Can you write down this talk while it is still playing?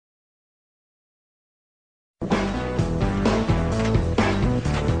Up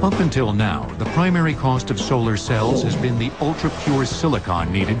until now, the primary cost of solar cells has been the ultra-pure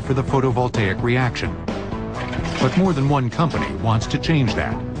silicon needed for the photovoltaic reaction. But more than one company wants to change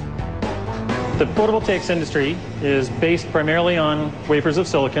that. The photovoltaics industry is based primarily on wafers of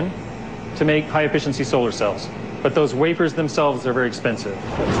silicon to make high-efficiency solar cells. But those wafers themselves are very expensive.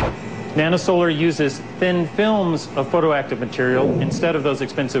 NanoSolar uses thin films of photoactive material instead of those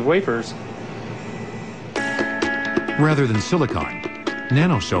expensive wafers. Rather than silicon,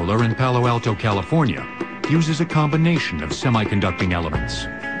 NanoSolar in Palo Alto, California, uses a combination of semiconducting elements.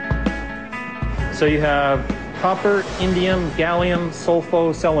 So you have copper, indium, gallium,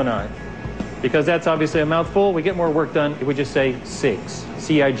 sulfo, selenide. Because that's obviously a mouthful, we get more work done if we just say CIGS,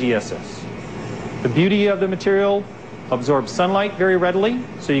 C-I-G-S-S. The beauty of the material absorbs sunlight very readily,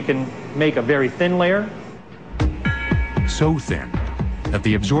 so you can make a very thin layer. So thin that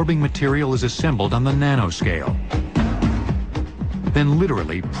the absorbing material is assembled on the nanoscale, then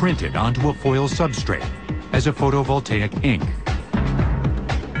literally printed onto a foil substrate as a photovoltaic ink.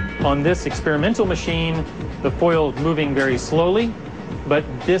 On this experimental machine, the foil is moving very slowly, but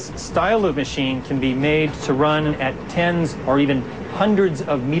this style of machine can be made to run at tens or even hundreds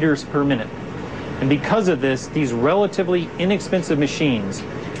of meters per minute. And because of this, these relatively inexpensive machines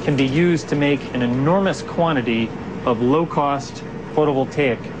can be used to make an enormous quantity of low-cost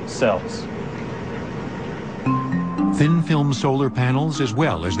photovoltaic cells. Thin film solar panels, as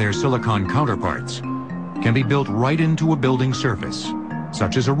well as their silicon counterparts, can be built right into a building surface,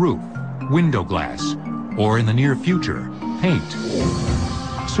 such as a roof, window glass, or in the near future, paint.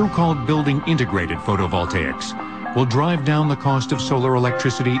 So-called building integrated photovoltaics will drive down the cost of solar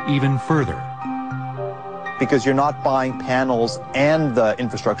electricity even further. Because you're not buying panels and the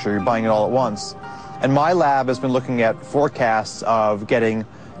infrastructure, you're buying it all at once. And my lab has been looking at forecasts of getting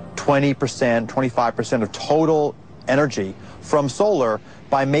 20%, 25% of total energy from solar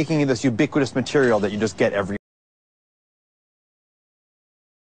by making it this ubiquitous material that you just get every